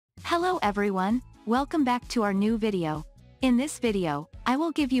Hello everyone, welcome back to our new video. In this video, I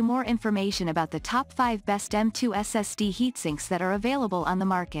will give you more information about the top 5 best M2 SSD heatsinks that are available on the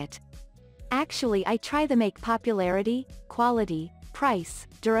market. Actually, I try to make popularity, quality, price,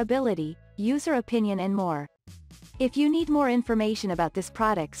 durability, user opinion and more. If you need more information about these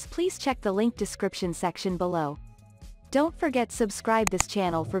products, please check the link description section below. Don't forget subscribe this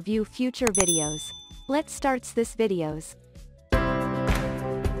channel for view future videos. Let's start this videos.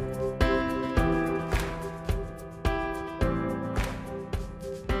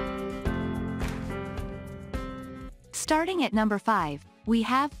 Starting at number 5, we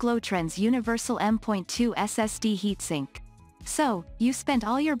have Glotrend's Universal M.2 SSD Heatsink. So, you spent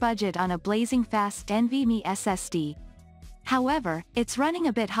all your budget on a blazing fast NVMe SSD. However, it's running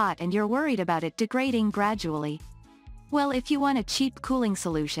a bit hot and you're worried about it degrading gradually. Well, if you want a cheap cooling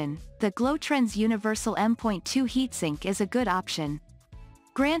solution, the Glotrend's Universal M.2 Heatsink is a good option.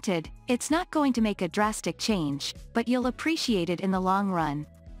 Granted, it's not going to make a drastic change, but you'll appreciate it in the long run.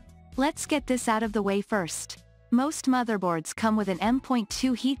 Let's get this out of the way first. Most motherboards come with an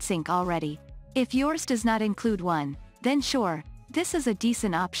M.2 heatsink already. If yours does not include one, then sure, this is a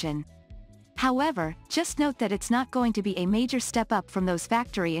decent option. However, just note that it's not going to be a major step up from those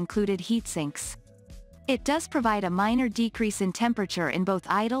factory-included heatsinks. It does provide a minor decrease in temperature in both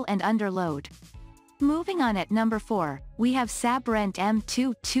idle and under load. Moving on at number 4, we have Sabrent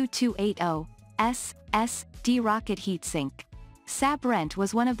M2 2280 SSD Rocket Heatsink. Sabrent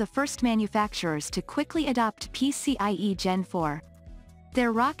was one of the first manufacturers to quickly adopt PCIe Gen 4.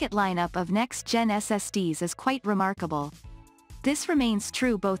 Their Rocket lineup of next-gen SSDs is quite remarkable. This remains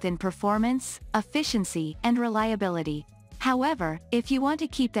true both in performance, efficiency, and reliability. However, if you want to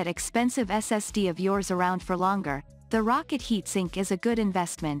keep that expensive SSD of yours around for longer, the Rocket heatsink is a good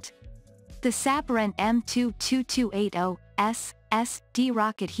investment. The Sabrent M2 2280 SSD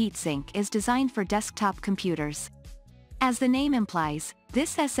Rocket heatsink is designed for desktop computers. As the name implies,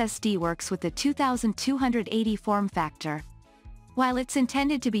 this SSD works with the 2280 form factor. While it's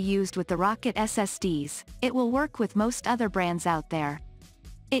intended to be used with the Rocket SSDs, it will work with most other brands out there.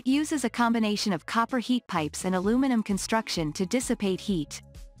 It uses a combination of copper heat pipes and aluminum construction to dissipate heat.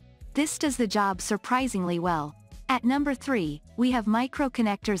 This does the job surprisingly well. At number 3, we have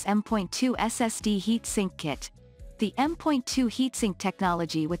Microconnector's M.2 SSD Heatsink Kit. The M.2 heatsink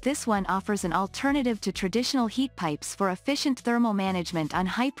technology with this one offers an alternative to traditional heat pipes for efficient thermal management on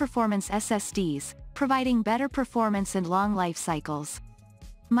high-performance SSDs, providing better performance and long life cycles.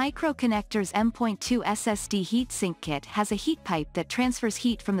 Microconnector's M.2 SSD heatsink kit has a heat pipe that transfers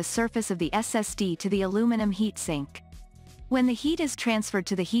heat from the surface of the SSD to the aluminum heatsink. When the heat is transferred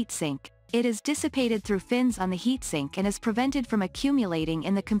to the heatsink, it is dissipated through fins on the heatsink and is prevented from accumulating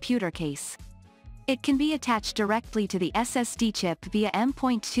in the computer case. It can be attached directly to the SSD chip via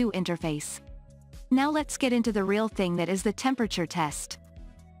M.2 interface. Now let's get into the real thing, that is the temperature test.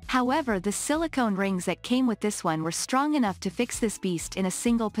 However, the silicone rings that came with this one were strong enough to fix this beast in a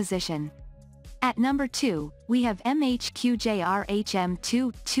single position. At number 2, we have MHQJR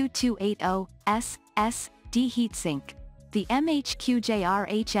HM2 2280 SSD Heatsink. The MHQJR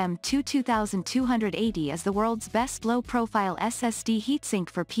HM2 2280 is the world's best low-profile SSD heatsink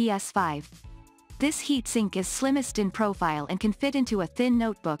for PS5. This heatsink is slimmest in profile and can fit into a thin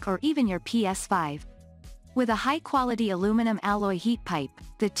notebook or even your PS5. With a high-quality aluminum alloy heat pipe,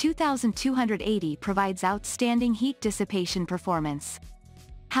 the 2280 provides outstanding heat dissipation performance.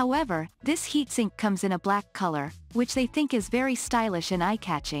 However, this heatsink comes in a black color, which they think is very stylish and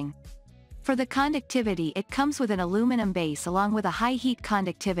eye-catching. For the conductivity, it comes with an aluminum base along with a high heat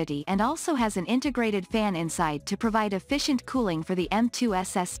conductivity and also has an integrated fan inside to provide efficient cooling for the M.2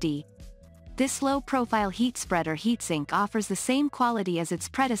 SSD. This low-profile heat spreader heatsink offers the same quality as its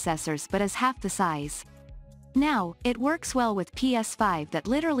predecessors but is half the size. Now, it works well with PS5. That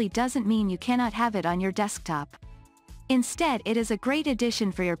literally doesn't mean you cannot have it on your desktop. Instead, it is a great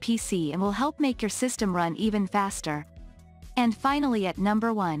addition for your PC and will help make your system run even faster. And finally at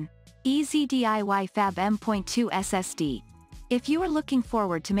number 1. Easy DIY Fab M.2 SSD. If you are looking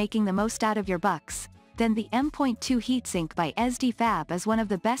forward to making the most out of your bucks, then the M.2 heatsink by SD Fab is one of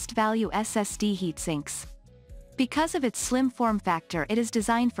the best value SSD heatsinks. Because of its slim form factor, it is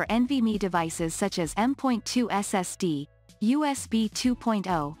designed for NVMe devices such as M.2 SSD, USB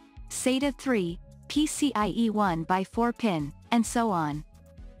 2.0, SATA 3, PCIe 1x4 pin, and so on.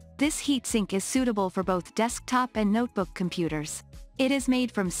 This heatsink is suitable for both desktop and notebook computers. It is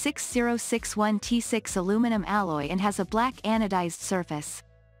made from 6061 T6 aluminum alloy and has a black anodized surface.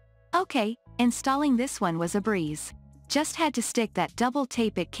 Okay, installing this one was a breeze. Just had to stick that double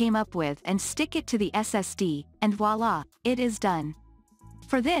tape it came up with and stick it to the SSD, and voila, it is done.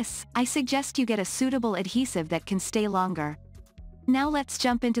 For this, I suggest you get a suitable adhesive that can stay longer. Now let's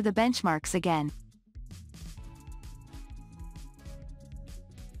jump into the benchmarks again.